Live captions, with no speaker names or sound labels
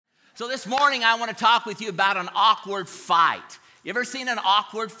So this morning I want to talk with you about an awkward fight. You ever seen an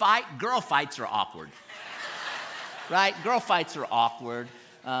awkward fight? Girl fights are awkward. Right? Girl fights are awkward.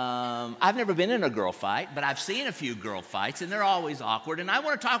 I've never been in a girl fight, but I've seen a few girl fights, and they're always awkward. And I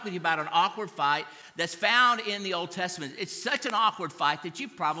want to talk with you about an awkward fight that's found in the Old Testament. It's such an awkward fight that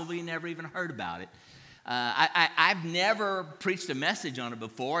you've probably never even heard about it. I've never preached a message on it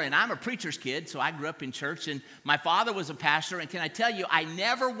before, and I'm a preacher's kid, so I grew up in church, and my father was a pastor, and can I tell you, I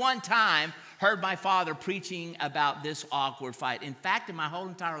never one time heard my father preaching about this awkward fight. In fact, in my whole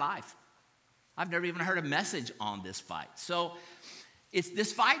entire life, I've never even heard a message on this fight. So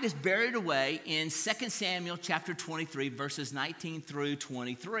this fight is buried away in 2 Samuel chapter 23, verses 19 through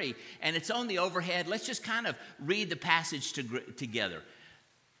 23, and it's on the overhead. Let's just kind of read the passage together.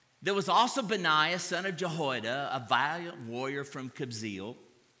 There was also Benaiah, son of Jehoiada, a valiant warrior from Kabzeel.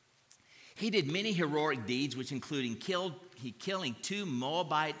 He did many heroic deeds, which including killing 2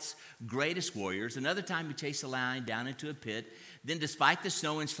 Moabites' greatest warriors. Another time he chased a lion down into a pit. Then, despite the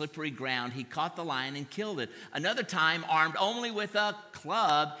snow and slippery ground, he caught the lion and killed it. Another time, armed only with a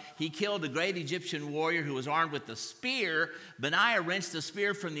club, he killed a great Egyptian warrior who was armed with a spear. Benaiah wrenched the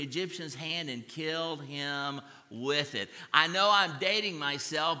spear from the Egyptian's hand and killed him with it. I know I'm dating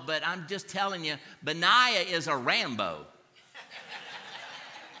myself, but I'm just telling you, Benaiah is a Rambo.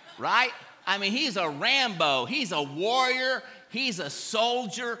 Right? I mean, he's a Rambo. He's a warrior. He's a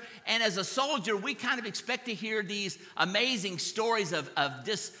soldier. And as a soldier, we kind of expect to hear these amazing stories of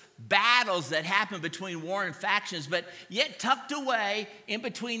just battles that happen between warring factions. But yet tucked away in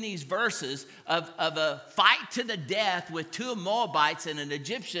between these verses of a fight to the death with 2 Moabites and an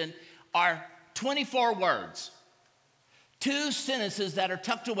Egyptian are 24 words. 2 sentences that are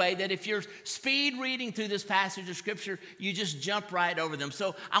tucked away that if you're speed reading through this passage of Scripture, you just jump right over them.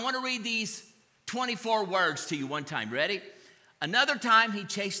 So I want to read these 24 words to you one time. Ready? Another time he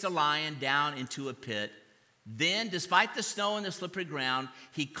chased a lion down into a pit. Then, despite the snow and the slippery ground,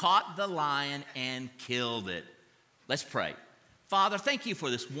 he caught the lion and killed it. Let's pray. Father, thank you for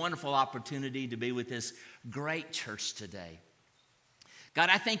this wonderful opportunity to be with this great church today.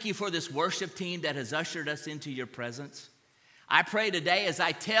 God, I thank you for this worship team that has ushered us into your presence. I pray today as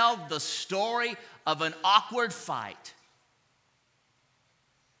I tell the story of an awkward fight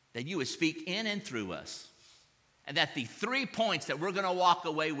that you would speak in and through us, and that the 3 points that we're going to walk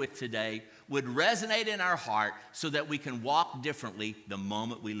away with today would resonate in our heart so that we can walk differently the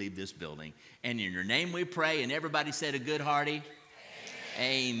moment we leave this building. And in your name we pray, and everybody said a good hearty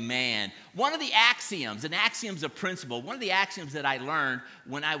Amen. One of the axioms, an axiom's a principle. One of the axioms that I learned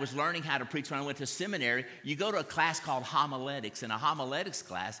when I was learning how to preach when I went to seminary, you go to a class called homiletics, and a homiletics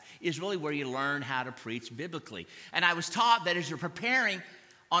class is really where you learn how to preach biblically. And I was taught that as you're preparing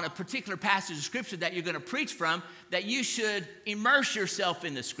on a particular passage of Scripture that you're going to preach from, that you should immerse yourself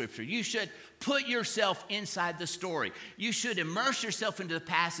in the Scripture. You should put yourself inside the story. You should immerse yourself into the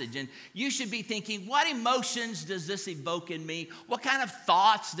passage, and you should be thinking, what emotions does this evoke in me? What kind of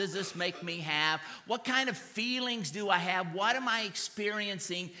thoughts does this make me have? What kind of feelings do I have? What am I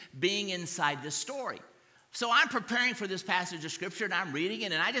experiencing being inside the story? So I'm preparing for this passage of Scripture, and I'm reading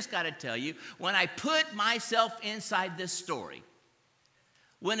it, and I just got to tell you, when I put myself inside this story,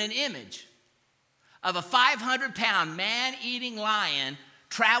 when an image of a 500-pound man-eating lion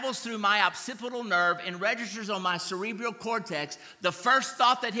travels through my occipital nerve and registers on my cerebral cortex, the first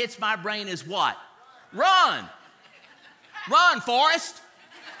thought that hits my brain is what? Run! Run, Forrest!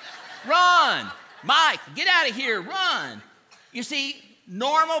 Run! Mike, get out of here, run! You see,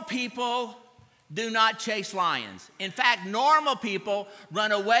 normal people do not chase lions. In fact, normal people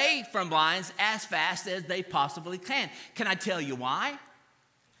run away from lions as fast as they possibly can. Can I tell you why?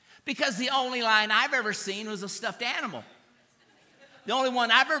 Because the only lion I've ever seen was a stuffed animal. The only one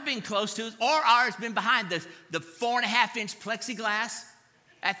I've ever been close to, or ours, been behind the 4.5-inch plexiglass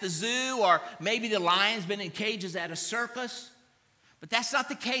at the zoo, or maybe the lion's been in cages at a circus. But that's not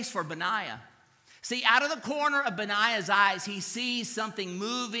the case for Benaiah. See, out of the corner of Benaiah's eyes, he sees something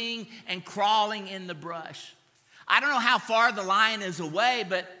moving and crawling in the brush. I don't know how far the lion is away,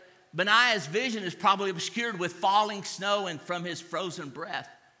 but Benaiah's vision is probably obscured with falling snow and from his frozen breath.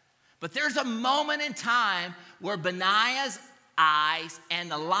 But there's a moment in time where Benaiah's eyes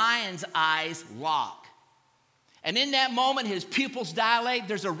and the lion's eyes lock. And in that moment, his pupils dilate.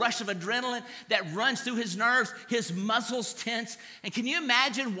 There's a rush of adrenaline that runs through his nerves. His muscles tense. And can you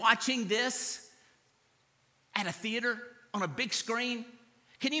imagine watching this at a theater on a big screen?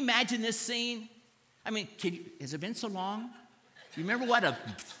 Can you imagine this scene? I mean, has it been so long? You remember what a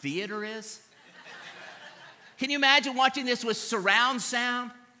theater is? Can you imagine watching this with surround sound?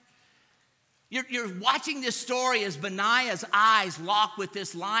 You're watching this story as Benaiah's eyes lock with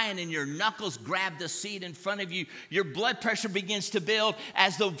this lion and your knuckles grab the seat in front of you. Your blood pressure begins to build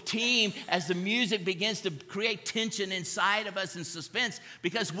as the music begins to create tension inside of us and suspense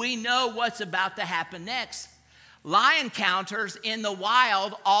because we know what's about to happen next. Lion counters in the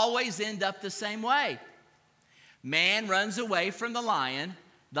wild always end up the same way. Man runs away from the lion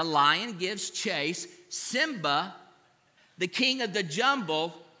gives chase. Simba, the king of the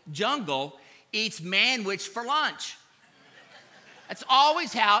jungle, eats manwich for lunch. That's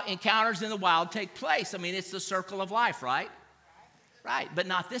always how encounters in the wild take place. I mean, it's the circle of life, right? Right, but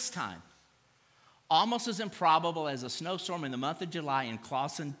not this time. Almost as improbable as a snowstorm in the month of July in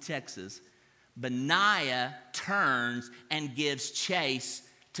Clawson, Texas, Benaiah turns and gives chase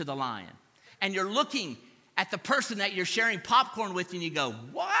to the lion. And you're looking at the person that you're sharing popcorn with and you go,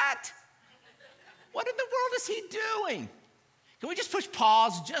 what? What in the world is he doing? Can we just push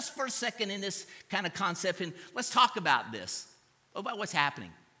pause just for a second in this kind of concept and let's talk about this, about what's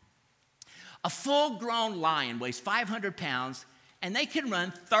happening. A full-grown lion weighs 500 pounds and they can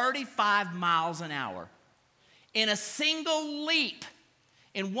run 35 miles an hour. In a single leap,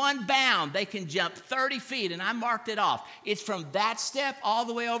 in one bound, they can jump 30 feet, and I marked it off. It's from that step all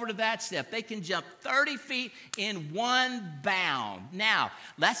the way over to that step. They can jump 30 feet in one bound. Now,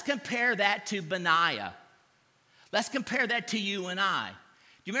 let's compare that to Benaiah. Let's compare that to you and I.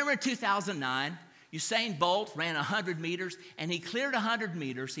 Do you remember in 2009, Usain Bolt ran 100 meters, and he cleared 100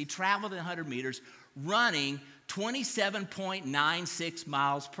 meters. He traveled 100 meters, running 27.96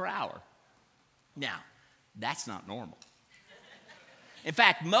 miles per hour. Now, that's not normal. In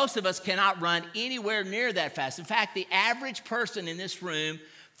fact, most of us cannot run anywhere near that fast. In fact, the average person in this room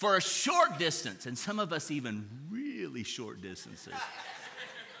for a short distance, and some of us even really short distances.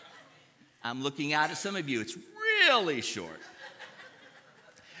 I'm looking out at some of you. It's really short.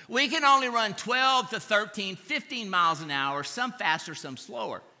 We can only run 12 to 13, 15 miles an hour, some faster, some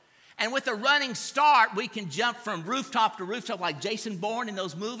slower. And with a running start, we can jump from rooftop to rooftop like Jason Bourne in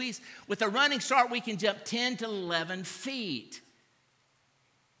those movies. With a running start, we can jump 10 to 11 feet.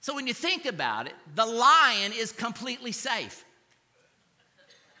 So when you think about it, the lion is completely safe.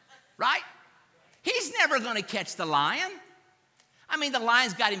 Right? He's never going to catch the lion. I mean, the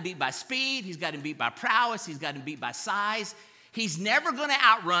lion's got him beat by speed. He's got him beat by prowess. He's got him beat by size. He's never going to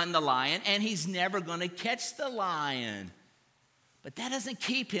outrun the lion, and he's never going to catch the lion. But that doesn't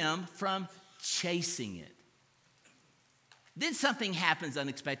keep him from chasing it. Then something happens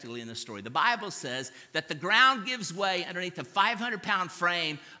unexpectedly in the story. The Bible says that the ground gives way underneath the 500-pound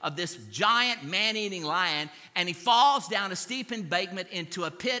frame of this giant man-eating lion, and he falls down a steep embankment into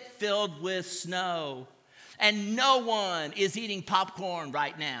a pit filled with snow. And no one is eating popcorn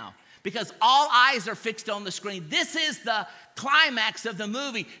right now because all eyes are fixed on the screen. This is the climax of the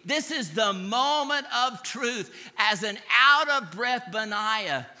movie. This is the moment of truth as an out-of-breath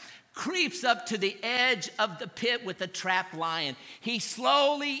Benaiah creeps up to the edge of the pit with the trapped lion. He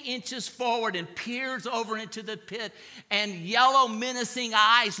slowly inches forward and peers over into the pit, and yellow menacing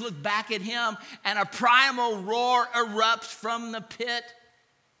eyes look back at him, and a primal roar erupts from the pit.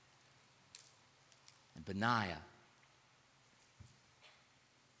 And Benaiah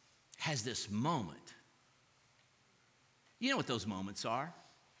has this moment. You know what those moments are.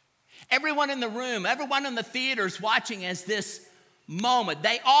 Everyone in the room, everyone in the theater is watching as this moment.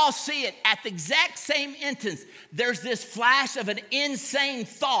 They all see it at the exact same instance. There's this flash of an insane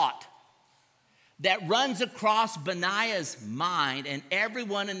thought that runs across Benaiah's mind, and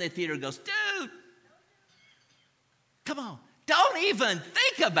everyone in the theater goes, dude, come on, don't even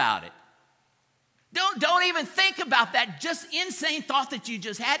think about it. Don't even think about that just insane thought that you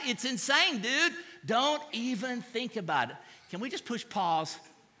just had. It's insane, dude. Don't even think about it. Can we just push pause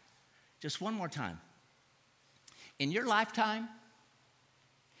just one more time? In your lifetime,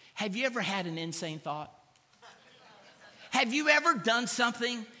 have you ever had an insane thought? Have you ever done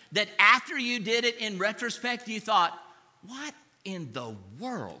something that after you did it in retrospect, you thought, what in the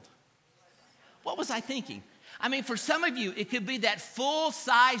world? What was I thinking? I mean, for some of you, it could be that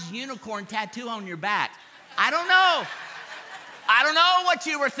full-size unicorn tattoo on your back. I don't know. I don't know what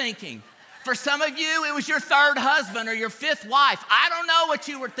you were thinking. For some of you, it was your third husband or your fifth wife. I don't know what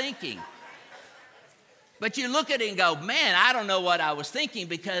you were thinking. But you look at it and go, man, I don't know what I was thinking,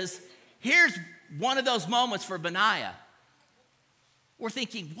 because here's one of those moments for Benaiah. We're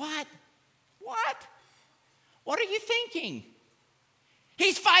thinking, what? What? What are you thinking?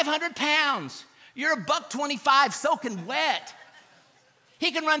 He's 500 pounds. You're $125 soaking wet.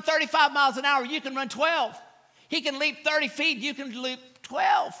 He can run 35 miles an hour. You can run 12. He can leap 30 feet. You can leap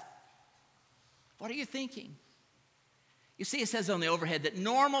 12. What are you thinking? You see, it says on the overhead that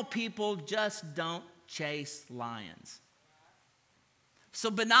normal people just don't chase lions. So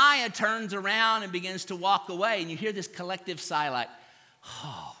Benaiah turns around and begins to walk away, and you hear this collective sigh like,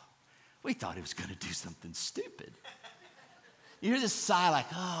 oh, we thought he was going to do something stupid. You hear this sigh like,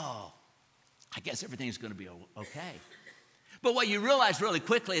 oh, I guess everything's going to be okay. But what you realize really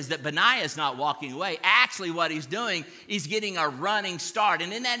quickly is that Benaiah is not walking away. Actually, what he's doing, he's getting a running start.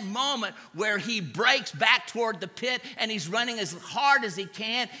 And in that moment where he breaks back toward the pit and he's running as hard as he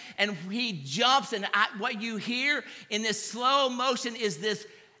can and he jumps, and what you hear in this slow motion is this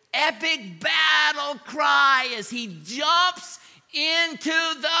epic battle cry as he jumps into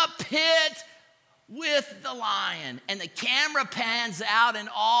the pit with the lion. And the camera pans out and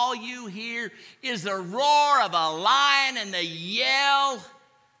all you hear is the roar of a lion and the yell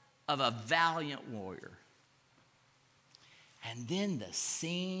of a valiant warrior. And then the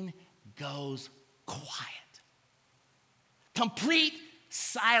scene goes quiet. Complete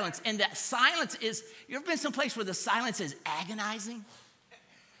silence. And that silence is, you ever been someplace where the silence is agonizing?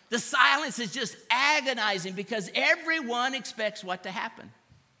 The silence is just agonizing because everyone expects what to happen.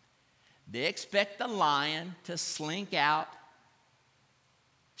 They expect the lion to slink out,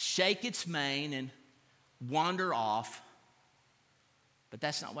 shake its mane, and wander off. But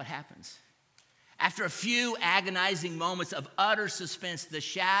that's not what happens. After a few agonizing moments of utter suspense, the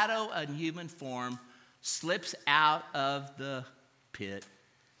shadow of human form slips out of the pit.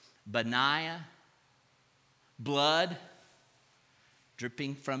 Benaiah, blood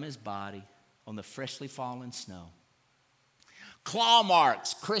dripping from his body on the freshly fallen snow. Claw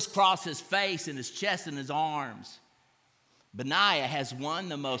marks crisscross his face and his chest and his arms. Benaiah has won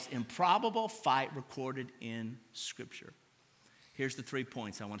the most improbable fight recorded in Scripture. Here's the 3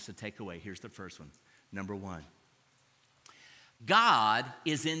 points I want us to take away. Here's the first one. Number 1. God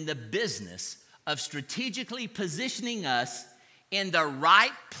is in the business of strategically positioning us in the right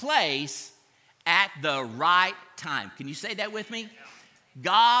place at the right time. Can you say that with me?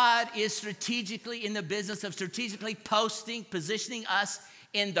 God is strategically in the business of strategically positioning us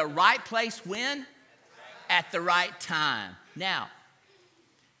in the right place when? At the right time. Now,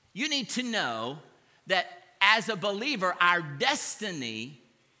 you need to know that as a believer, our destiny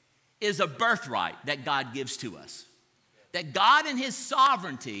is a birthright that God gives to us. That God in His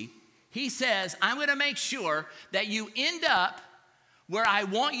sovereignty, He says, I'm going to make sure that you end up where I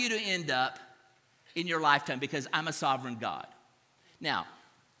want you to end up in your lifetime because I'm a sovereign God. Now,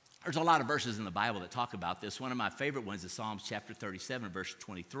 there's a lot of verses in the Bible that talk about this. One of my favorite ones is Psalms chapter 37, verse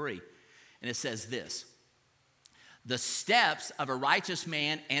 23. And it says this: the steps of a righteous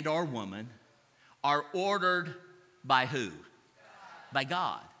man and or woman are ordered by who? By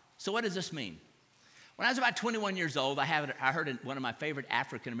God. So what does this mean? When I was about 21 years old, I heard one of my favorite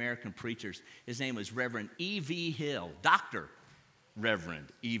African-American preachers. His name was Reverend E.V. Hill, Dr. Reverend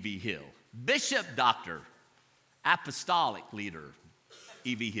E.V. Hill, Bishop Dr. Apostolic Leader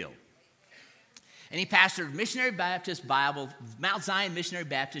E.V. Hill. And he pastored Missionary Baptist Bible, Mount Zion Missionary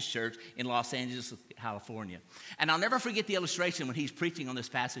Baptist Church in Los Angeles, California. And I'll never forget the illustration when he's preaching on this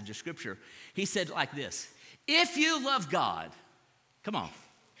passage of Scripture. He said like this: if you love God, come on,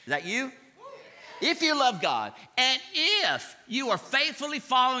 is that you? If you love God, and if you are faithfully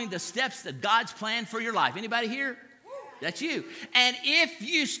following the steps of God's plan for your life, anybody here? That's you. And if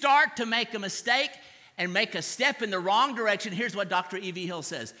you start to make a mistake and make a step in the wrong direction, here's what Dr. E.V. Hill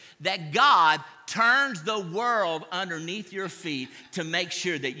says: that God turns the world underneath your feet to make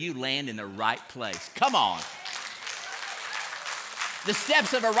sure that you land in the right place. Come on. The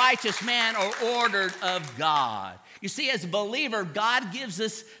steps of a righteous man are ordered of God. You see, as a believer, God gives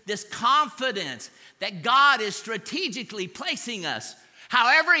us this confidence that God is strategically placing us,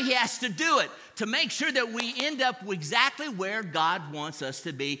 however He has to do it, to make sure that we end up exactly where God wants us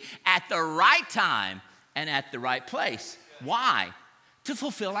to be at the right time and at the right place. Why? To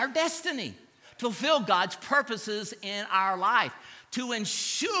fulfill our destiny, to fulfill God's purposes in our life, to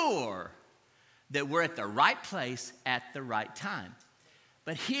ensure that we're at the right place at the right time.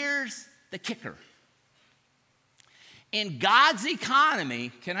 But here's the kicker. In God's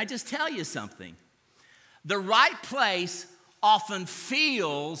economy, can I just tell you something? The right place often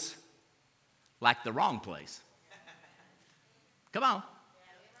feels like the wrong place. Come on.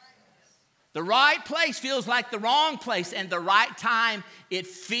 The right place feels like the wrong place, and the right time, it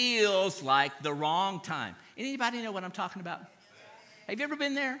feels like the wrong time. Anybody know what I'm talking about? Have you ever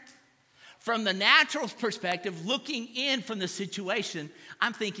been there? From the natural perspective, looking in from the situation,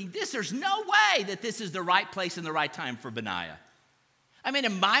 I'm thinking, there's no way that this is the right place and the right time for Benaiah. I mean,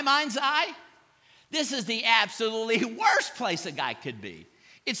 in my mind's eye, this is the absolutely worst place a guy could be.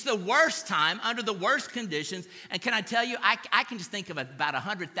 It's the worst time, under the worst conditions. And can I tell you, I can just think of about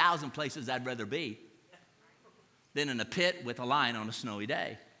 100,000 places I'd rather be than in a pit with a lion on a snowy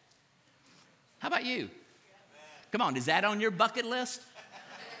day. How about you? Come on, is that on your bucket list?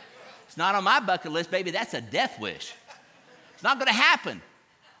 It's not on my bucket list, baby. That's a death wish. It's not going to happen.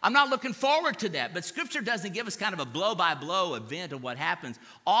 I'm not looking forward to that. But Scripture doesn't give us kind of a blow-by-blow event of what happens.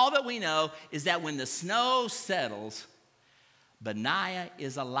 All that we know is that when the snow settles, Benaiah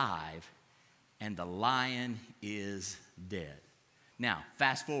is alive and the lion is dead. Now,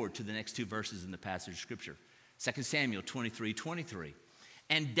 fast forward to the next two verses in the passage of Scripture. 2 Samuel 23:23.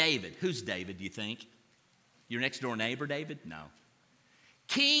 And David, who's David, do you think? Your next door neighbor, David? No.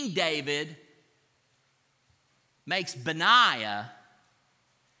 King David makes Benaiah,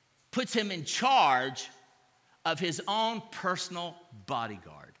 puts him in charge of his own personal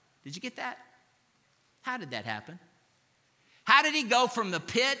bodyguard. Did you get that? How did that happen? How did he go from the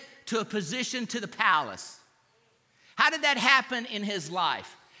pit to a position to the palace? How did that happen in his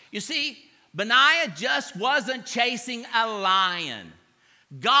life? You see, Benaiah just wasn't chasing a lion.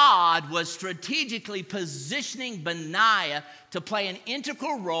 God was strategically positioning Benaiah to play an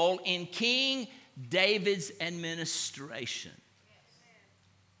integral role in King David's administration.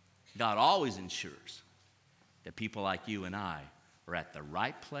 God always ensures that people like you and I are at the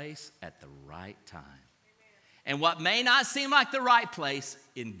right place at the right time. And what may not seem like the right place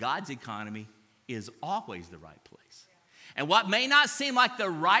in God's economy is always the right place. And what may not seem like the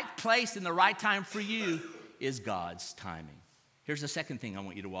right place in the right time for you is God's timing. Here's the second thing I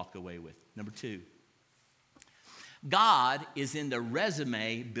want you to walk away with. Number 2. God is in the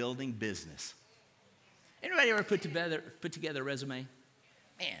resume building business. Anybody ever put together a resume?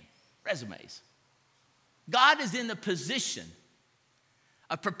 Man, resumes. God is in the position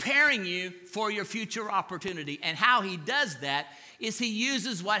of preparing you for your future opportunity. And how he does that is he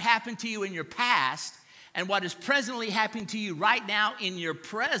uses what happened to you in your past and what is presently happening to you right now in your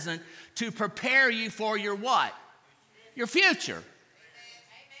present to prepare you for your what? Your future.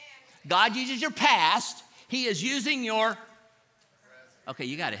 God uses your past. He is using your... Okay,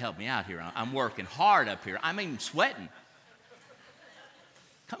 you got to help me out here. I'm working hard up here. I'm even sweating.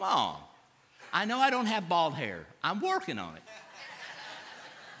 Come on. I know I don't have bald hair. I'm working on it.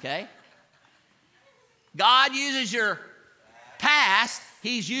 Okay? God uses your past.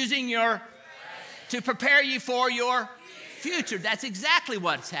 He's using your... to prepare you for your future. That's exactly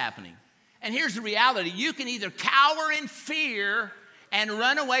what's happening. And here's the reality. You can either cower in fear and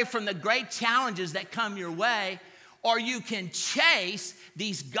run away from the great challenges that come your way, or you can chase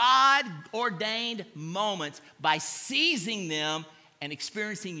these God-ordained moments by seizing them and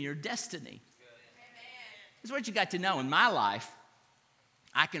experiencing your destiny. This is what you got to know. In my life,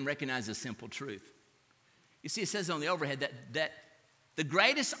 I can recognize a simple truth. You see, it says on the overhead that the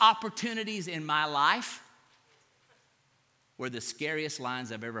greatest opportunities in my life were the scariest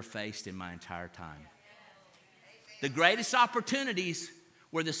lines I've ever faced in my entire time. The greatest opportunities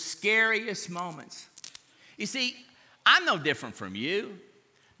were the scariest moments. You see, I'm no different from you.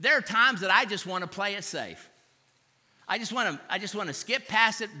 There are times that I just want to play it safe. I just want to skip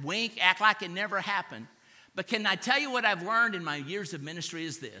past it, wink, act like it never happened. But can I tell you what I've learned in my years of ministry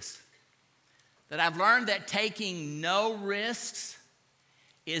is this, that I've learned that taking no risks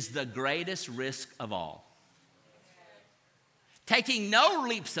is the greatest risk of all. Taking no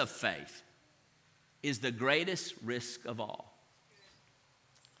leaps of faith is the greatest risk of all.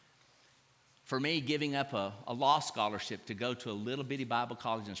 For me, giving up a law scholarship to go to a little bitty Bible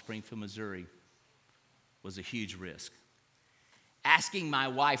college in Springfield, Missouri was a huge risk. Asking my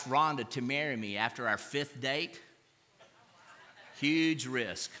wife, Rhonda, to marry me after our 5th date, huge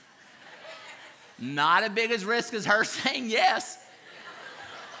risk. Not as big as risk as her saying yes.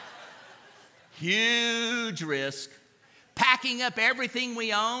 Huge risk. Packing up everything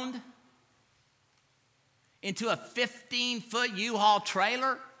we owned into a 15-foot U-Haul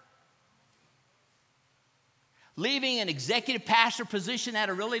trailer. Leaving an executive pastor position at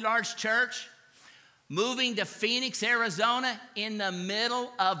a really large church. Moving to Phoenix, Arizona in the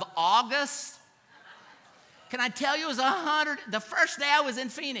middle of August. Can I tell you, it was the first day I was in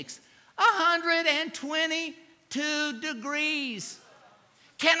Phoenix, 122 degrees.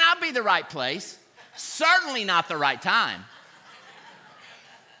 Cannot be the right place. Certainly not the right time.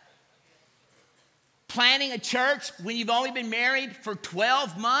 Planning a church when you've only been married for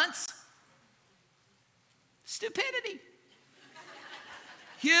 12 months. Stupidity.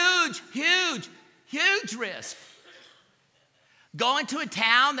 Huge, huge, huge risk. Going to a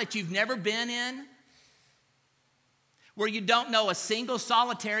town that you've never been in, where you don't know a single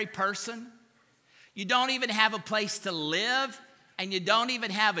solitary person. You don't even have a place to live, and you don't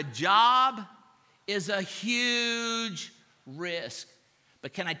even have a job is a huge risk.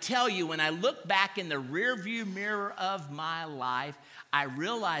 But can I tell you, when I look back in the rearview mirror of my life, I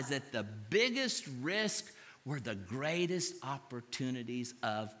realize that the biggest risk were the greatest opportunities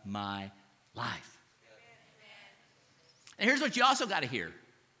of my life. And here's what you also got to hear.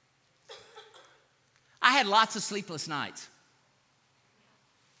 I had lots of sleepless nights.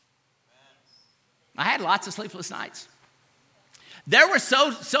 There was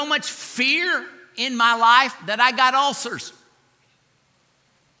so much fear in my life that I got ulcers.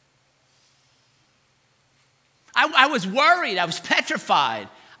 I was worried. I was petrified.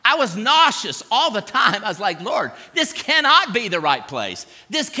 I was nauseous all the time. I was like, Lord, this cannot be the right place.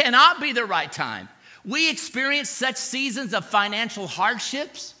 This cannot be the right time. We experienced such seasons of financial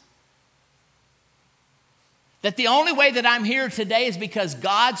hardships that the only way that I'm here today is because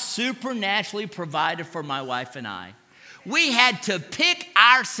God supernaturally provided for my wife and I. We had to pick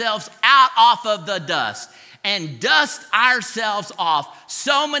ourselves out off of the dust and dust ourselves off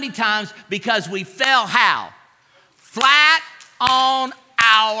so many times because we fell how? Flat on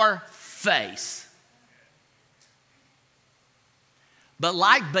our face. But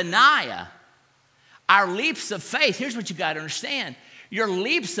like Benaiah, our leaps of faith, here's what you got to understand. Your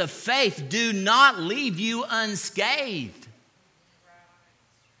leaps of faith do not leave you unscathed.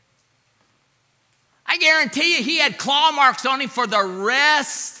 I guarantee you he had claw marks on him for the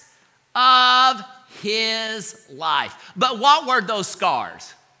rest of his life. But what were those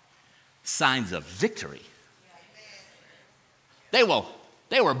scars? Signs of victory. They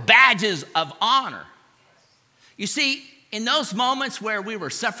were badges of honor. You see, in those moments where we were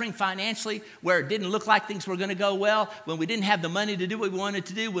suffering financially, where it didn't look like things were going to go well, when we didn't have the money to do what we wanted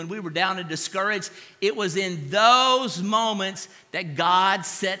to do, when we were down and discouraged, it was in those moments that God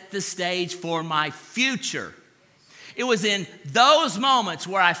set the stage for my future. It was in those moments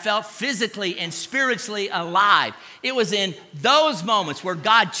where I felt physically and spiritually alive. It was in those moments where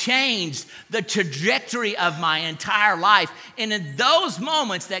God changed the trajectory of my entire life. And in those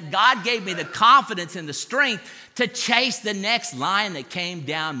moments that God gave me the confidence and the strength to chase the next lion that came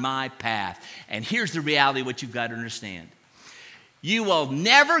down my path. And here's the reality, what you've got to understand. You will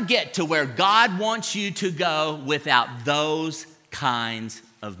never get to where God wants you to go without those kinds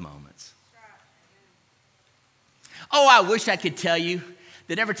of moments. Oh, I wish I could tell you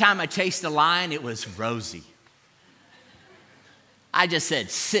that every time I chased a lion, it was rosy. I just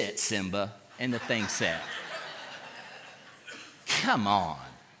said, sit, Simba, and the thing sat. Come on.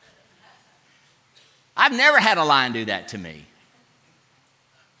 I've never had a lion do that to me.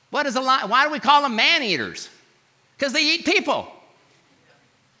 What is a lion? Why do we call them man-eaters? Because they eat people.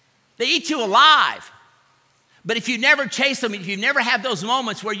 They eat you alive. But if you never chase them, if you never have those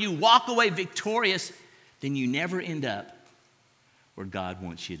moments where you walk away victorious, then you never end up where God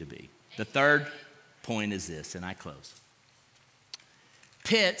wants you to be. The third point is this, and I close.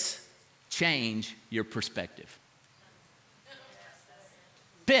 Pits change your perspective.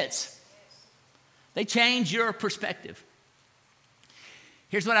 Pits, they change your perspective.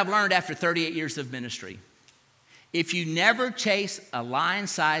 Here's what I've learned after 38 years of ministry. If you never chase a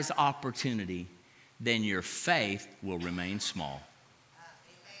lion-sized opportunity, then your faith will remain small.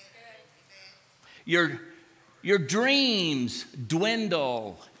 Your dreams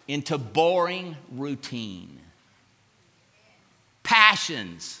dwindle into boring routine.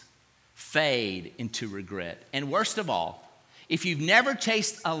 Passions fade into regret. And worst of all, if you've never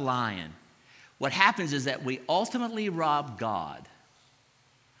chased a lion, what happens is that we ultimately rob God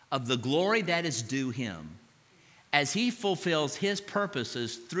of the glory that is due him as he fulfills his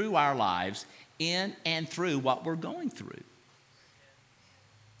purposes through our lives in and through what we're going through.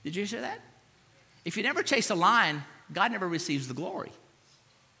 Did you hear that? If you never chase a lion, God never receives the glory.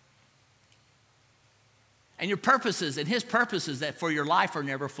 And your purposes and his purposes that for your life are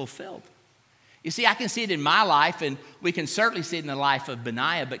never fulfilled. You see, I can see it in my life, and we can certainly see it in the life of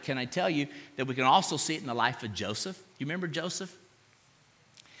Benaiah, but can I tell you that we can also see it in the life of Joseph? You remember Joseph?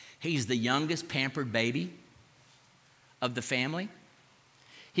 He's the youngest pampered baby of the family.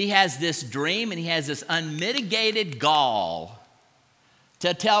 He has this dream, and he has this unmitigated gall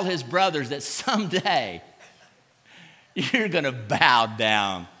to tell his brothers that someday you're going to bow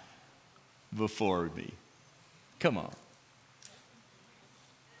down before me. Come on.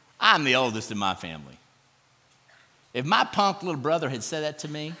 I'm the oldest in my family. If my punk little brother had said that to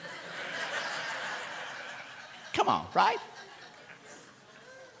me, come on, right?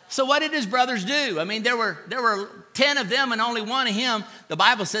 So what did his brothers do? I mean, there were 10 of them and only one of him. The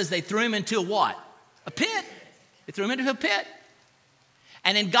Bible says they threw him into a what? A pit. They threw him into a pit.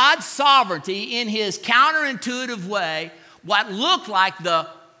 And in God's sovereignty, in his counterintuitive way, what looked like the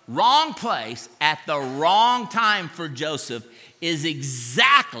wrong place at the wrong time for Joseph is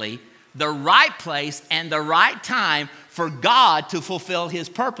exactly the right place and the right time for God to fulfill his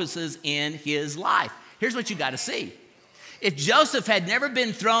purposes in his life. Here's what you got to see. If Joseph had never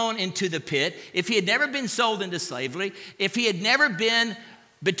been thrown into the pit, if he had never been sold into slavery, if he had never been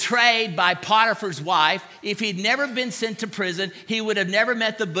betrayed by Potiphar's wife, if he'd never been sent to prison, he would have never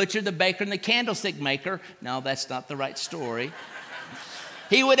met the butcher, the baker, and the candlestick maker. No, that's not the right story.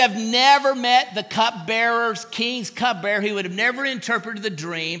 He would have never met the cupbearer's, king's cupbearer. He would have never interpreted the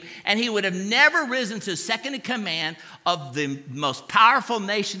dream, and he would have never risen to second in command of the most powerful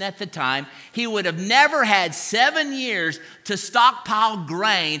nation at the time. He would have never had 7 years to stockpile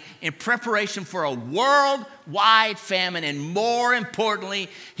grain in preparation for a worldwide famine, and more importantly,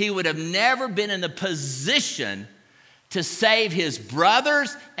 he would have never been in the position to save his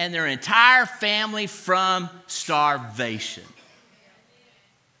brothers and their entire family from starvation.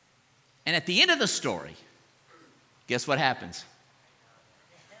 And at the end of the story, guess what happens?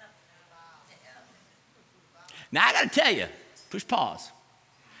 Now, I got to tell you, push pause.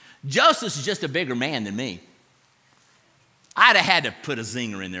 Joseph's just a bigger man than me. I'd have had to put a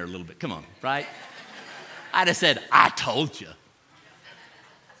zinger in there a little bit. Come on, right? I'd have said, I told you.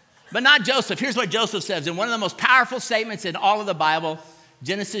 But not Joseph. Here's what Joseph says in one of the most powerful statements in all of the Bible,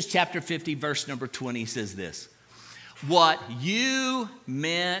 Genesis chapter 50, verse number 20, he says this. What you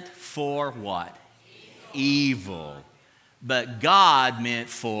meant for what? Evil. But God meant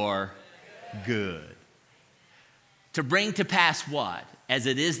for good. To bring to pass what? As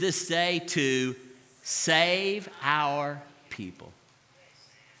it is this day, to save our people.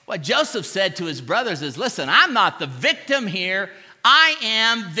 What Joseph said to his brothers is, listen, I'm not the victim here. I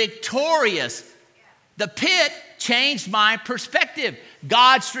am victorious. The pit changed my perspective.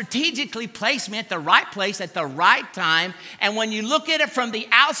 God strategically placed me at the right place at the right time. And when you look at it from the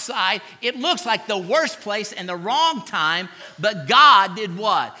outside, it looks like the worst place and the wrong time. But God did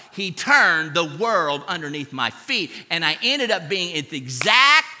what? He turned the world underneath my feet. And I ended up being at the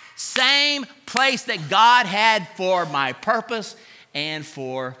exact same place that God had for my purpose and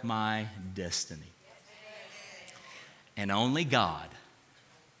for my destiny. And only God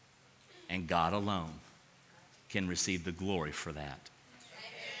and God alone can receive the glory for that.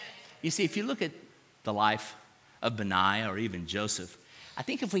 You see, if you look at the life of Benaiah or even Joseph, I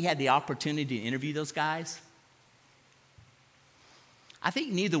think if we had the opportunity to interview those guys, I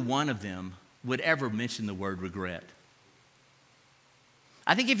think neither one of them would ever mention the word regret.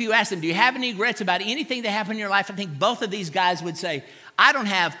 I think if you ask them, do you have any regrets about anything that happened in your life? I think both of these guys would say, I don't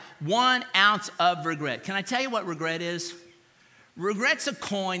have 1 ounce of regret. Can I tell you what regret is? Regret's a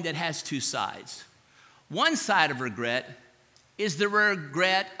coin that has two sides. One side of regret is the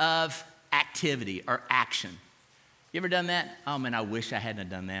regret of activity or action. You ever done that? Oh man, I wish I hadn't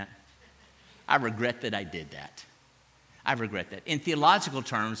done that. I regret that I did that. I regret that. In theological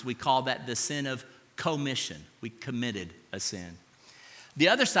terms, we call that the sin of commission. We committed a sin. The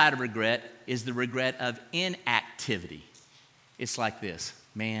other side of regret is the regret of inactivity. It's like this,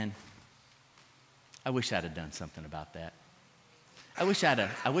 man, I wish I'd have done something about that. I wish I'd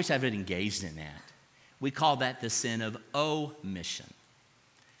have engaged in that. We call that the sin of omission.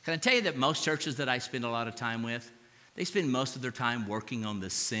 Can I tell you that most churches that I spend a lot of time with, they spend most of their time working on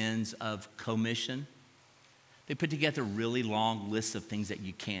the sins of commission. They put together really long lists of things that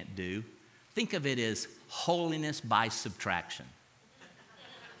you can't do. Think of it as holiness by subtraction,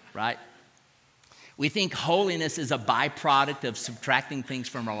 right? We think holiness is a byproduct of subtracting things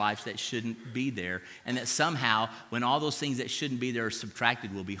from our lives that shouldn't be there, and that somehow, when all those things that shouldn't be there are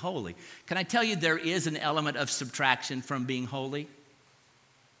subtracted, we'll be holy. Can I tell you there is an element of subtraction from being holy?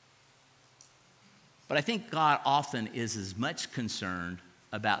 But I think God often is as much concerned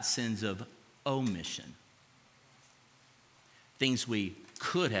about sins of omission. Things we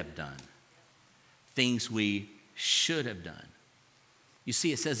could have done. Things we should have done. You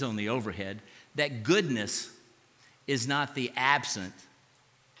see, it says on the overhead that goodness is not the absence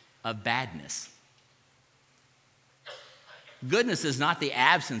of badness. Goodness is not the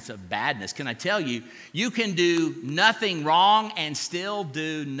absence of badness. Can I tell you, you can do nothing wrong and still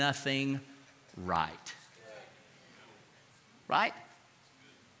do nothing right. Right?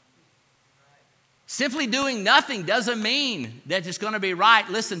 Simply doing nothing doesn't mean that it's going to be right.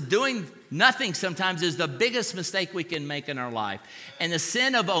 Listen, doing nothing sometimes is the biggest mistake we can make in our life. And the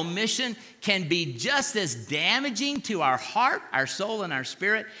sin of omission can be just as damaging to our heart, our soul, and our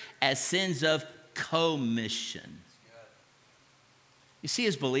spirit as sins of commission. You see,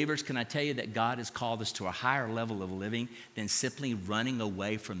 as believers, can I tell you that God has called us to a higher level of living than simply running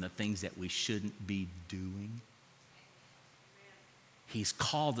away from the things that we shouldn't be doing? He's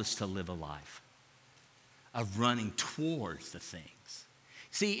called us to live a life of running towards the things.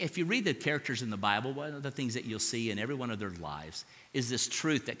 See, if you read the characters in the Bible, one of the things that you'll see in every one of their lives is this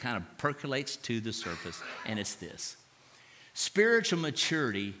truth that kind of percolates to the surface, and it's this. Spiritual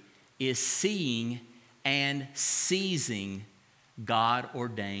maturity is seeing and seizing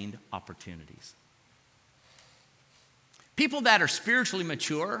God-ordained opportunities. People that are spiritually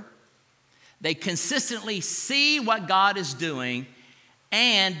mature, they consistently see what God is doing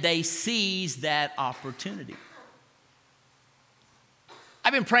and they seize that opportunity.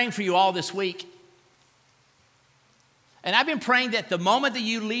 I've been praying for you all this week. And I've been praying that the moment that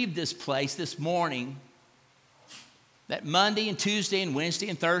you leave this place this morning, that Monday and Tuesday and Wednesday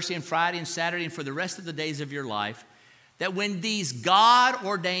and Thursday and Friday and Saturday and for the rest of the days of your life, that when these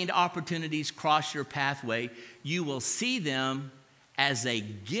God-ordained opportunities cross your pathway, you will see them as a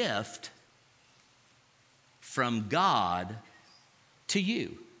gift from God to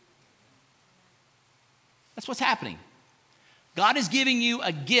you. That's what's happening. God is giving you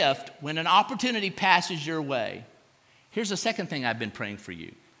a gift when an opportunity passes your way. Here's the second thing I've been praying for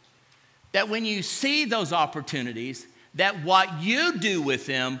you. That when you see those opportunities, that what you do with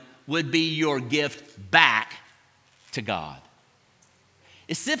them would be your gift back to God.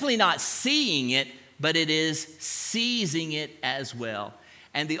 It's simply not seeing it, but it is seizing it as well.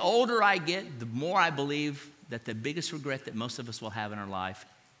 And the older I get, the more I believe that the biggest regret that most of us will have in our life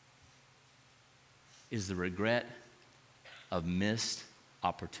is the regret of missed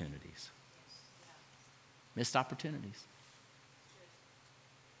opportunities. Missed opportunities.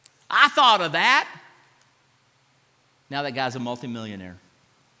 I thought of that. Now that guy's a multimillionaire.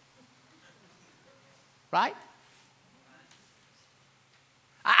 Right?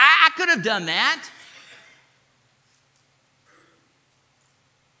 I could have done that.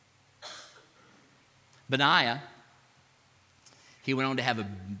 Benaiah, he went on to have a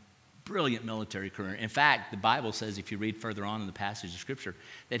brilliant military career. In fact, the Bible says, if you read further on in the passage of Scripture,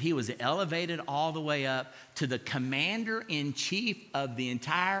 that he was elevated all the way up to the commander-in-chief of the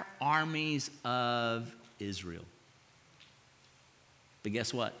entire armies of Israel. But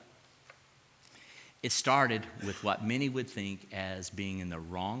guess what? It started with what many would think as being in the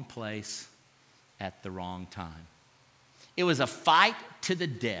wrong place at the wrong time. It was a fight to the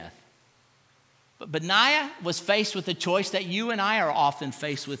death. But Benaiah was faced with a choice that you and I are often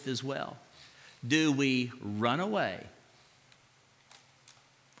faced with as well. Do we run away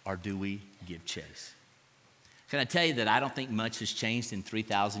or do we give chase? Can I tell you that I don't think much has changed in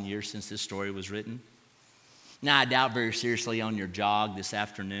 3,000 years since this story was written? Now, I doubt very seriously on your jog this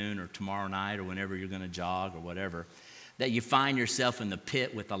afternoon or tomorrow night or whenever you're going to jog or whatever, that you find yourself in the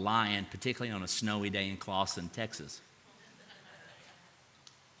pit with a lion, particularly on a snowy day in Clawson, Texas.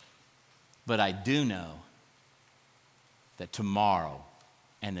 But I do know that tomorrow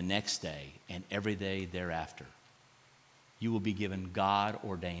and the next day and every day thereafter, you will be given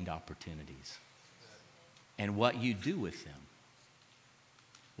God-ordained opportunities. And what you do with them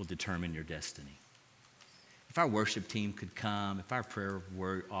will determine your destiny. If our worship team could come, if our prayer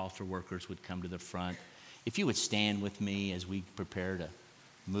altar workers would come to the front, if you would stand with me as we prepare to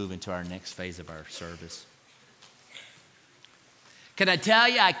move into our next phase of our service. Can I tell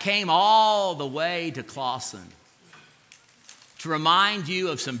you, I came all the way to Clawson to remind you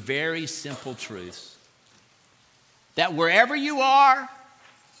of some very simple truths. That wherever you are,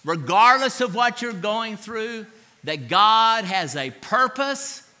 regardless of what you're going through, that God has a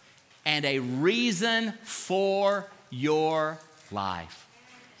purpose and a reason for your life.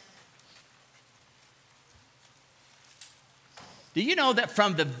 Do you know that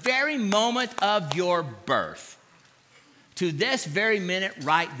from the very moment of your birth to this very minute,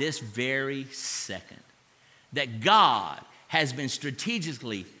 right this very second, that God has been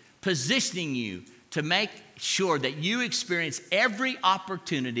strategically positioning you to make sure that you experience every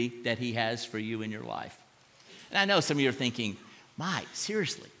opportunity that He has for you in your life? And I know some of you are thinking, Mike,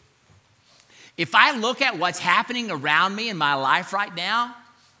 seriously, if I look at what's happening around me in my life right now,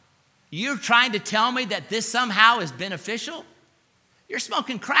 you're trying to tell me that this somehow is beneficial? You're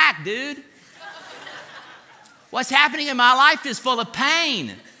smoking crack, dude. What's happening in my life is full of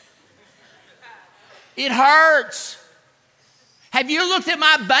pain. It hurts. Have you looked at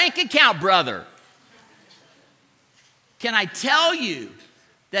my bank account, brother? Can I tell you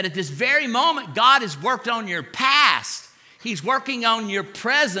that at this very moment, God has worked on your past. He's working on your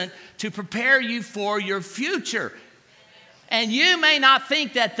present to prepare you for your future. And you may not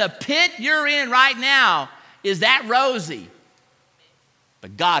think that the pit you're in right now is that rosy,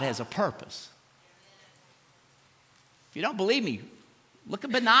 but God has a purpose. If you don't believe me, look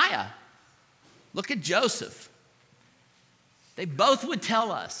at Benaiah. Look at Joseph. They both would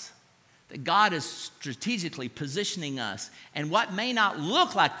tell us that God is strategically positioning us, and what may not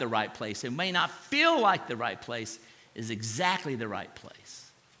look like the right place, it may not feel like the right place, is exactly the right place.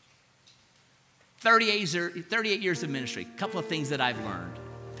 38 years of ministry, a couple of things that I've learned.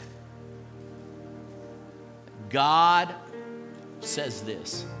 God says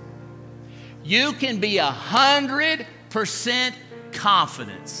this: you can be 100%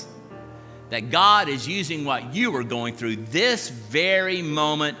 confident that God is using what you are going through this very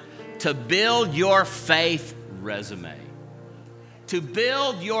moment to build your faith resume, to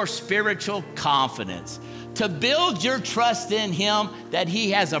build your spiritual confidence, to build your trust in Him that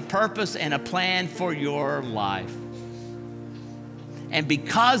He has a purpose and a plan for your life. And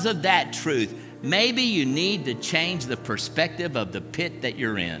because of that truth, maybe you need to change the perspective of the pit that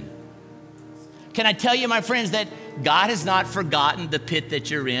you're in. Can I tell you, my friends, that God has not forgotten the pit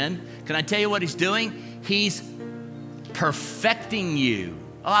that you're in? Can I tell you what He's doing? He's perfecting you.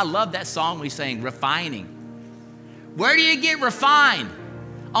 Oh, I love that song we sang, Refining. Where do you get refined?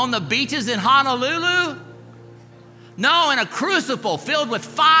 On the beaches in Honolulu? No, in a crucible filled with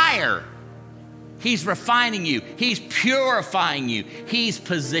fire. He's refining you. He's purifying you. He's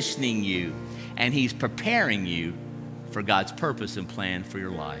positioning you. And He's preparing you for God's purpose and plan for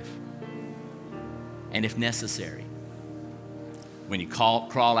your life. And if necessary, when you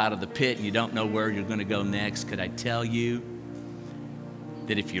crawl out of the pit and you don't know where you're going to go next, could I tell you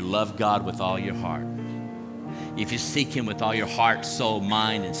that if you love God with all your heart, if you seek Him with all your heart, soul,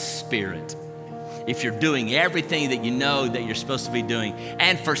 mind, and spirit, if you're doing everything that you know that you're supposed to be doing,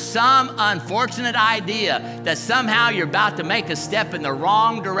 and for some unfortunate idea that somehow you're about to make a step in the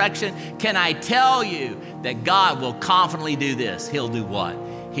wrong direction, can I tell you that God will confidently do this? He'll do what?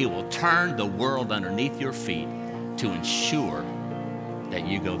 He will turn the world underneath your feet to ensure that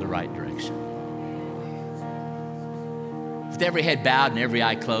you go the right direction. With every head bowed and every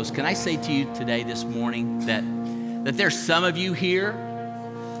eye closed, can I say to you today, this morning, that there's some of you here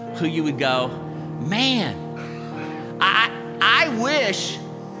who you would go, man, I wish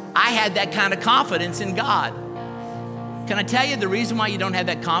I had that kind of confidence in God. Can I tell you the reason why you don't have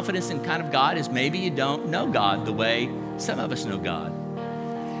that confidence in kind of God is maybe you don't know God the way some of us know God.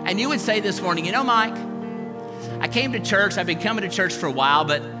 And you would say this morning, you know, Mike, I came to church, I've been coming to church for a while,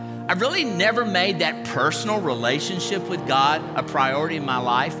 but I've really never made that personal relationship with God a priority in my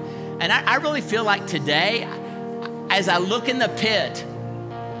life. And I really feel like today, as I look in the pit,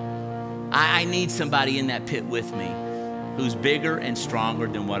 I need somebody in that pit with me who's bigger and stronger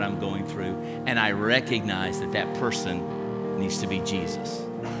than what I'm going through. And I recognize that that person needs to be Jesus.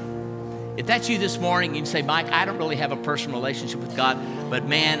 If that's you this morning, you can say, Mike, I don't really have a personal relationship with God, but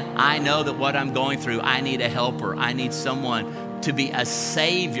man, I know that what I'm going through, I need a helper. I need someone to be a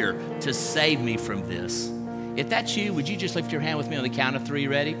savior to save me from this. If that's you, would you just lift your hand with me on the count of 3?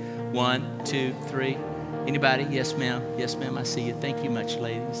 Ready? 1, 2, 3. Anybody? Yes, ma'am. Yes, ma'am. I see you. Thank you much,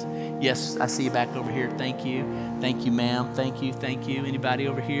 ladies. Yes, I see you back over here. Thank you. Thank you, ma'am. Thank you. Thank you. Anybody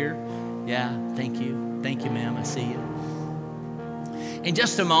over here? Yeah, thank you. Thank you, ma'am. I see you. In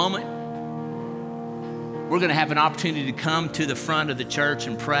just a moment, we're going to have an opportunity to come to the front of the church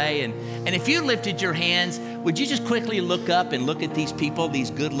and pray. And if you lifted your hands, would you just quickly look up and look at these people,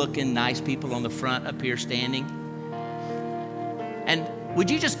 these good-looking, nice people on the front up here standing? And would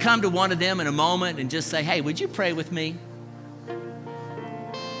you just come to one of them in a moment and just say, hey, would you pray with me?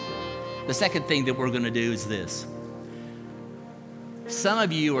 The second thing that we're going to do is this. Some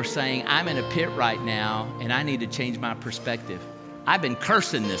of you are saying, I'm in a pit right now, and I need to change my perspective. I've been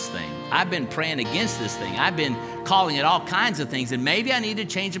cursing this thing. I've been praying against this thing. I've been calling it all kinds of things. And maybe I need to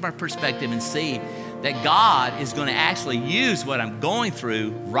change my perspective and see that God is going to actually use what I'm going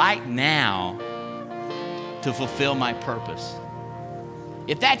through right now to fulfill my purpose.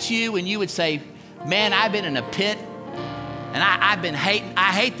 If that's you and you would say, man, I've been in a pit and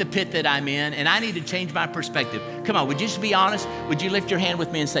I hate the pit that I'm in, and I need to change my perspective. Come on, would you just be honest? Would you lift your hand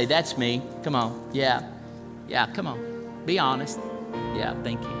with me and say, that's me? Come on. Yeah, come on. Be honest. Yeah,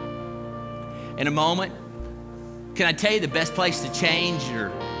 thank you. In a moment, can I tell you the best place to change your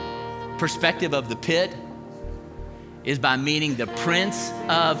perspective of the pit is by meeting the Prince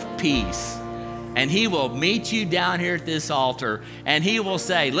of Peace. And He will meet you down here at this altar, and He will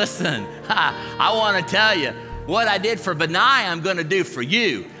say, listen, I want to tell you what I did for Benai, I'm going to do for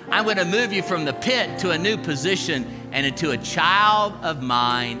you. I'm going to move you from the pit to a new position and into a child of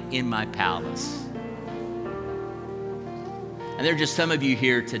mine in my palace. And there are just some of you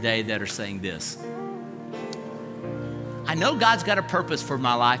here today that are saying this. I know God's got a purpose for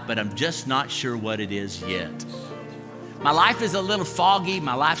my life, but I'm just not sure what it is yet. My life is a little foggy.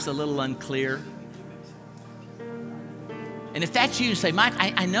 My life's a little unclear. And if that's you, say, Mike,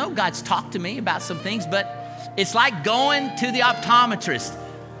 I know God's talked to me about some things, but it's like going to the optometrist.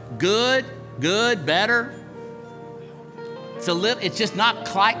 Good, better. It's just not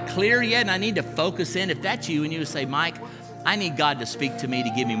quite clear yet, and I need to focus in. If that's you, and you would say, Mike, I need God to speak to me to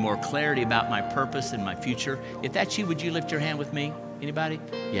give me more clarity about my purpose and my future. If that's you, would you lift your hand with me? Anybody?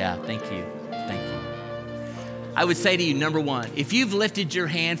 Yeah, thank you. Thank you. I would say to you, number one, if you've lifted your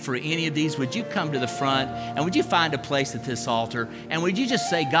hand for any of these, would you come to the front and would you find a place at this altar? And would you just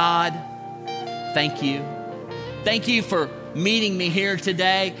say, God, thank you. Thank you for meeting me here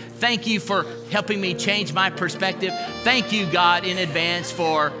today. Thank you for helping me change my perspective. Thank you, God, in advance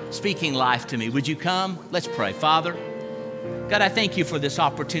for speaking life to me. Would you come? Let's pray. Father, God, I thank you for this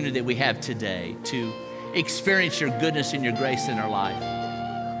opportunity that we have today to experience your goodness and your grace in our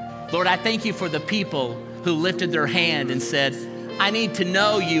life. Lord, I thank you for the people who lifted their hand and said, I need to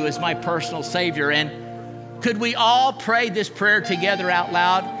know you as my personal Savior. And could we all pray this prayer together out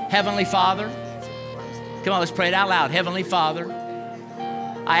loud? Heavenly Father, come on, let's pray it out loud. Heavenly Father,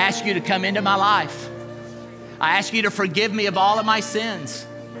 I ask you to come into my life. I ask you to forgive me of all of my sins.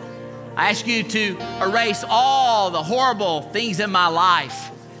 I ask you to erase all the horrible things in my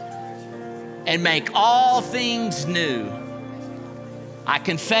life and make all things new. I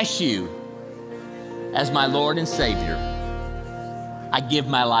confess you as my Lord and Savior. I give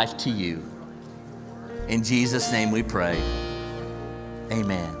my life to you. In Jesus' name we pray.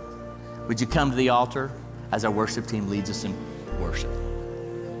 Amen. Would you come to the altar as our worship team leads us in worship?